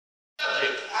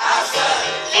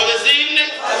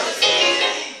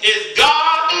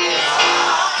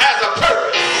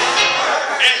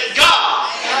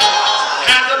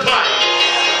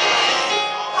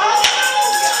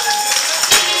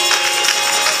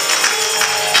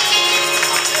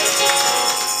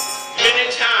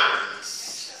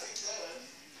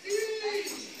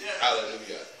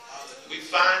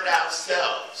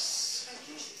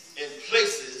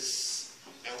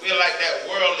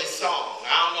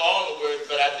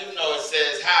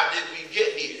did we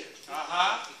get here?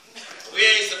 We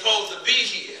ain't supposed to be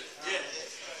here.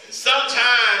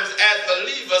 Sometimes as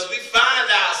believers, we find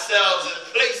ourselves in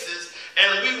places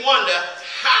and we wonder,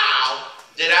 how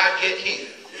did I get here?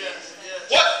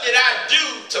 What did I do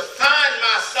to find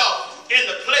myself in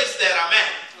the place that I'm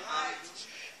at?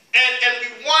 And we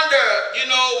wonder, you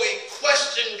know, we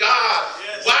question God,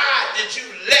 why did you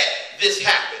let this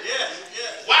happen?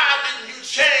 Why didn't you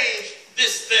change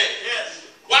this thing?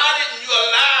 Why didn't you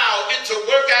allow it to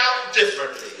work out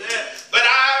differently? But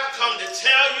I've come to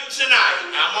tell you tonight,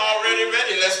 I'm already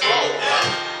ready, let's go,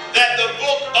 that the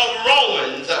book of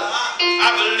Romans, I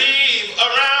believe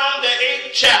around the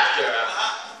 8th chapter,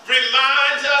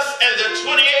 reminds us in the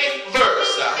 28th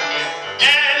verse,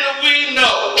 and we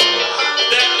know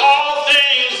that all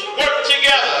things work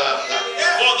together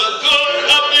for the good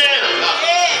of them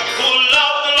who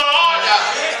love the Lord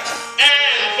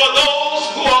and for those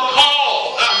who are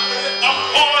called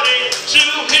according to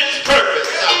his purpose.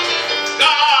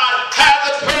 God has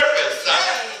a purpose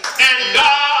and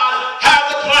God has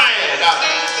a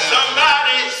plan.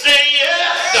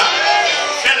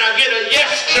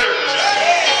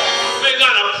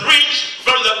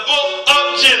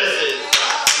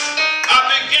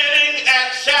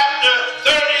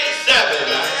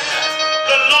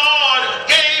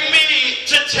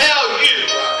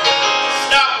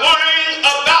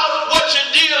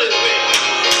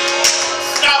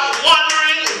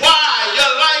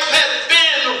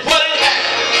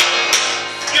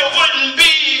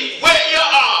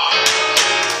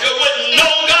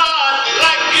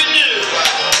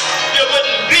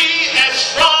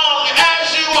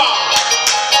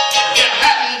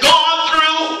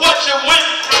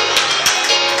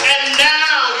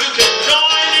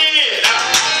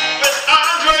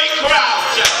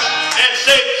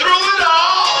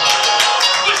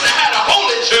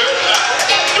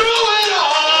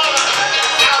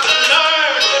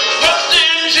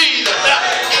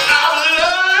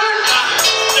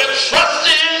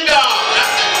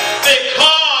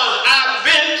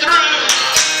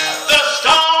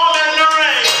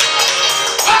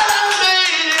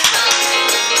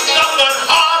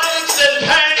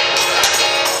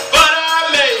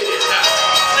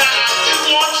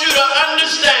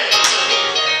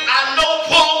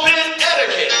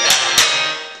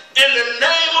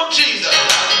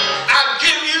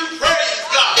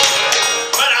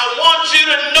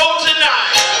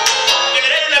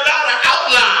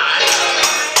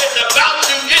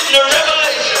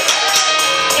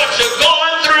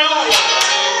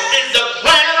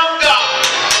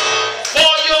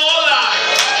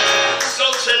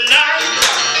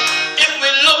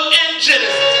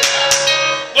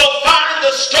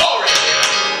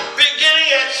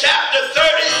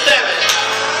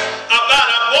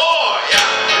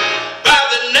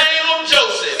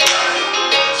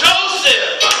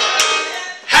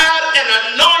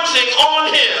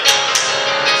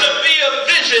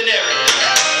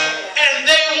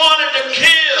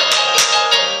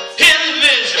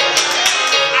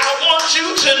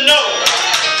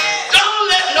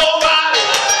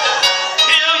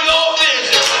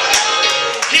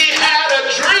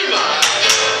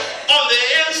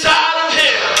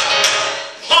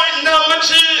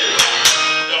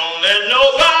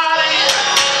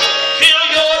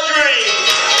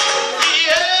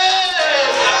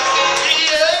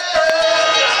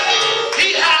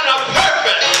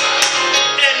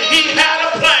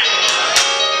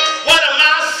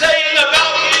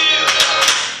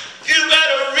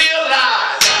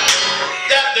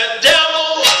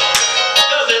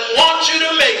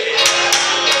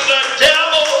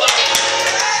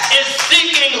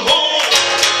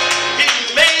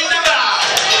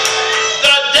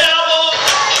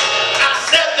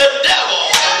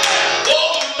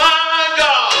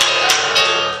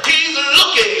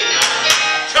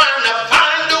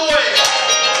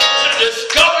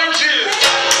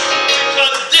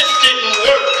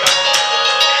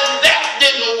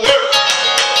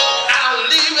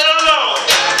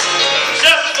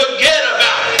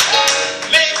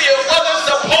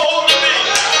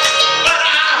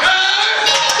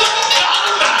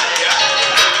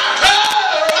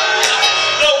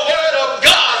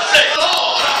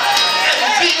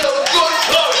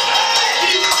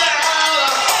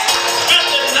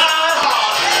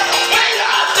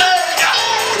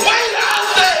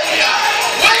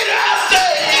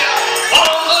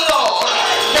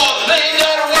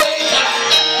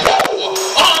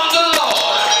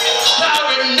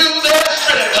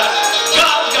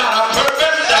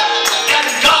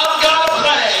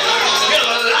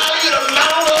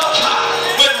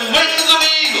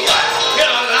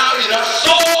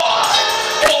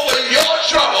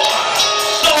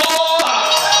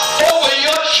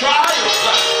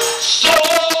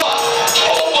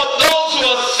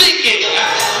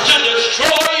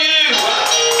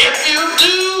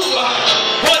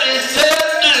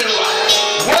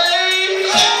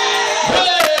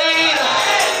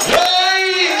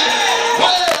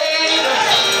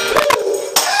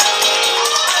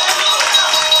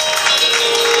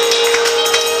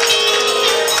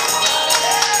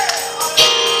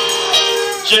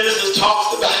 Genesis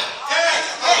talks about,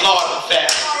 Lord, I'm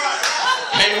fat.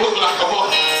 Can't move like I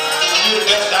want. Do the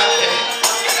best I can.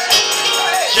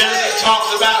 Genesis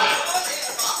talks about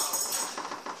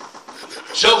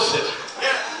Joseph.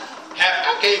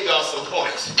 I gave y'all some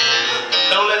points.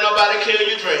 Don't let nobody kill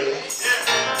your dream.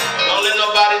 Don't let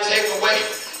nobody take away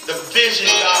the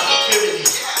vision God has given you.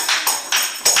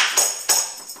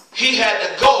 He had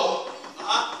to go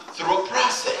through a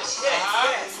process.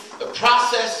 The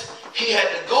process he had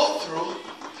to go through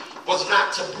was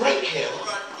not to break him,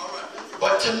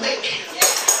 but to make him.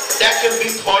 That can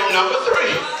be point number 3.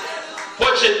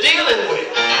 What you're dealing with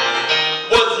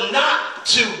was not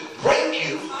to break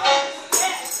you,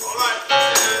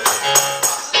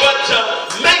 but to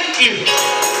make you.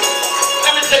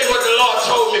 Let me tell you what the Lord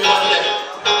told me one day.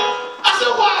 I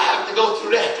said, why I have to go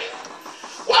through that?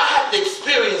 Why I have to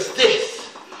experience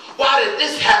this? Why did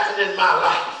this happen in my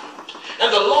life?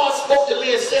 And the Lord spoke to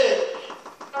me and said,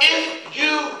 if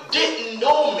you didn't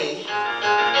know me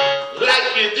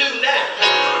like you do now,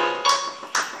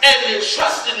 and you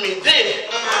trusted me then,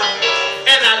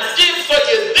 and I did for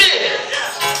you then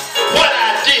what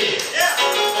I did,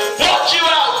 brought you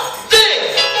out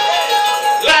then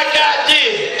like I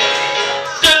did,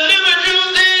 delivered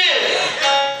you then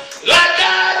like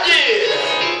I did,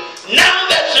 now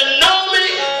that you know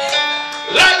me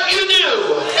like you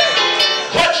do,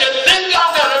 what you think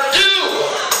I'm gonna do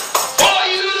for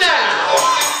you now?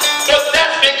 But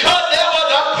that's because there was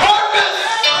a purpose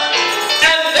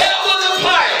and there was a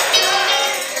plan.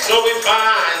 So we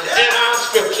find in our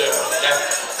scripture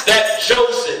that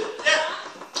Joseph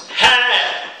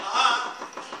had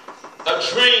a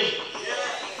dream,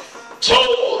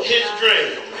 told his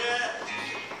dream.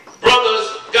 Brothers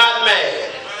got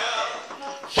mad.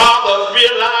 Father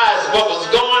realized what was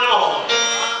going on,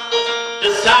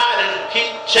 decided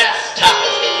he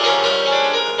chastised him.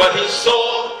 But he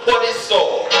saw what he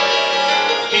saw.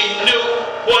 He knew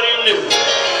what he knew.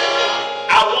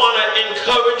 I want to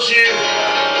encourage you.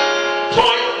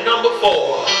 Point number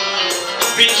 4.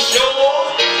 Be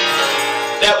sure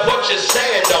that what you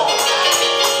stand on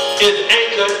is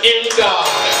anchored in God.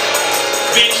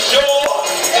 Be sure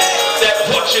that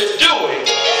what you're doing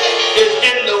is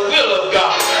in the will of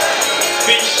God.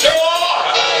 Be sure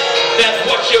that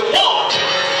what you want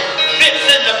fits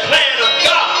in the plan of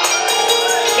God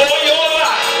for your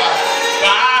life.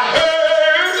 For I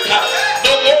heard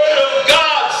the word of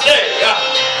God say,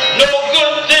 no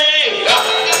good thing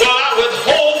will I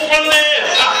withhold from them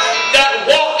that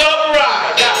walk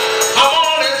upright. Come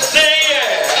on and say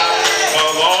yes.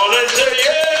 Come on and say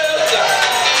yes.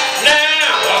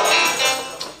 Now,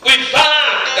 we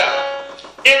find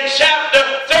in chapter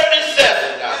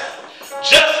 37,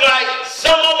 just like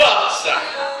some of us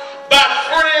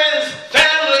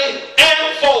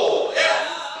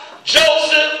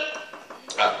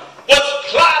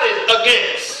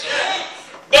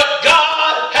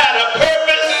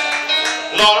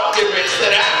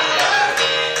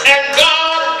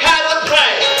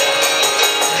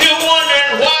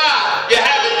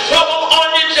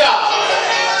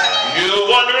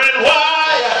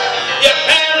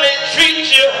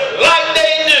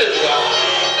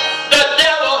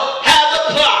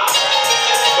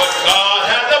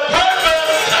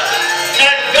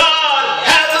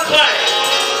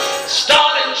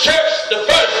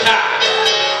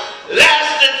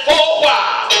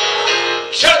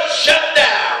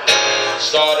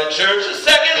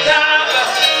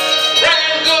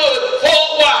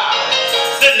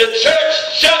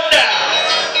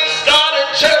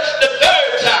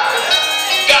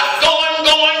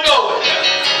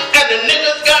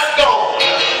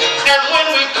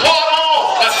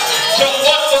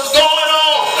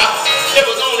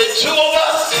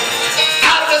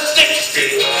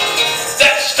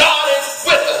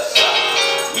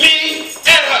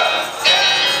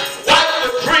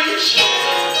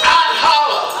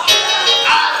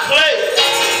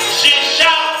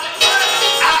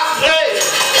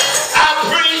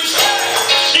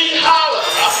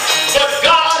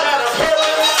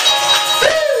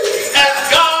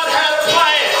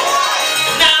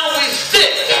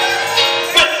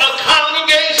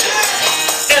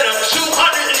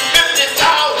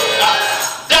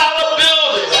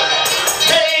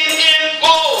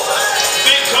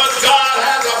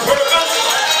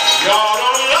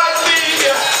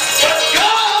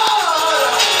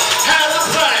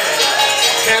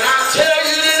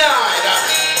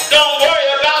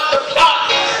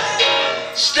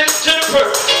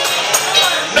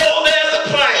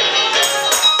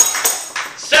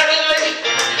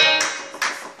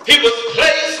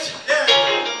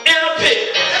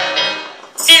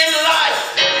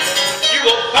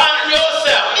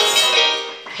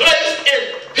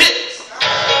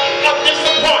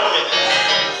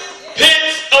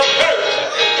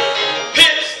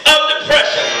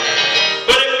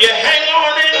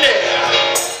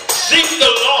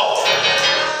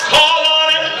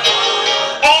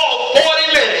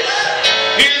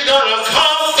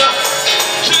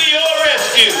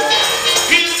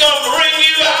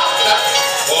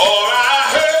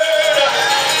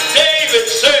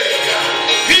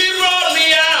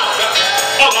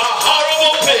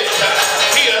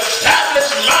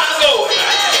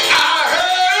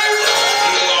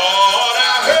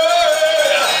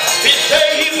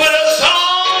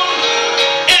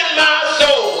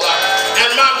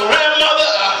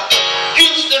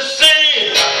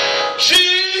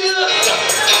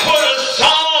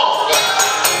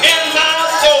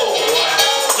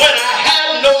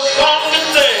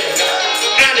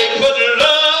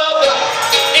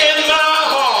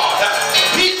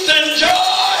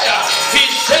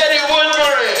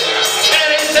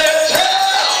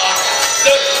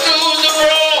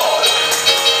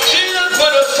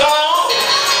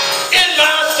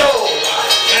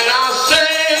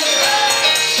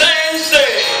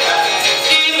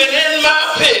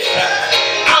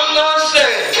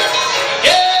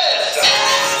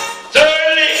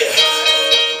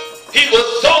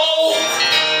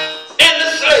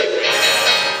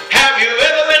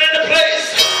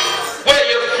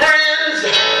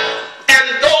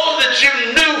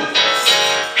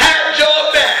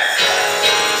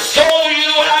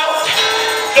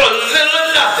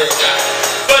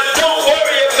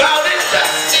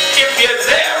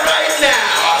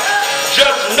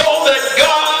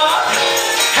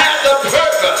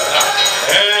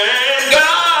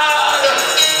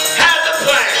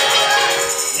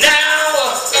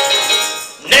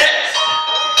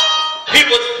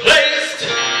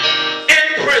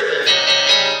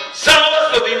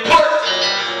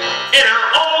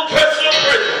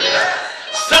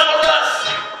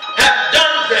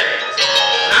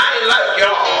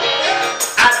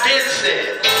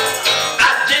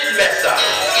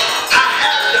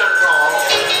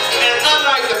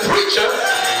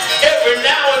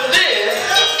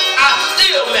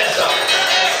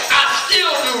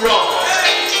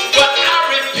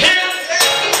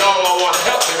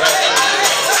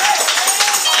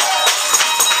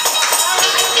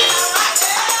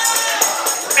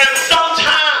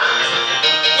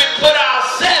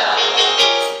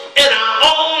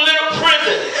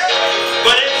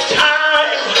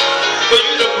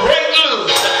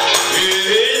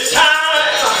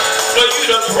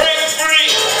break free.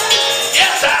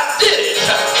 Yes, I did it,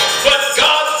 but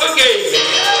God forgave me.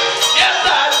 Yes,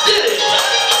 I did it,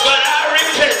 but I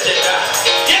repented.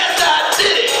 Yes, I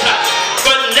did it,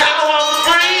 but now I'm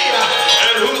free.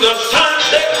 And who the Son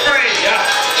set free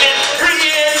is free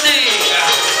indeed.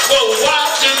 Well,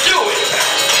 why'd you do it?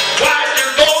 Why'd you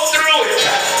go through it?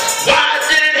 Why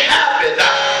did it happen?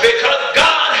 Because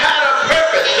God had a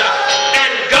purpose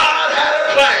and God had a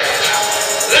plan.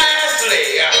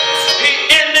 Lastly, he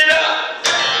ended up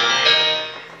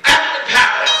at the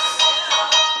palace,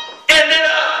 ended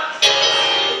up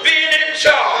being in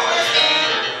charge,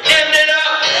 ended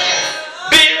up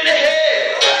being the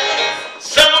head.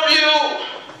 Some of you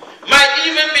might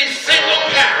even be single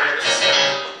parents,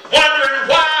 wondering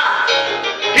why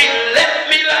he left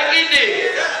me like he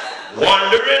did,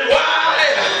 wondering why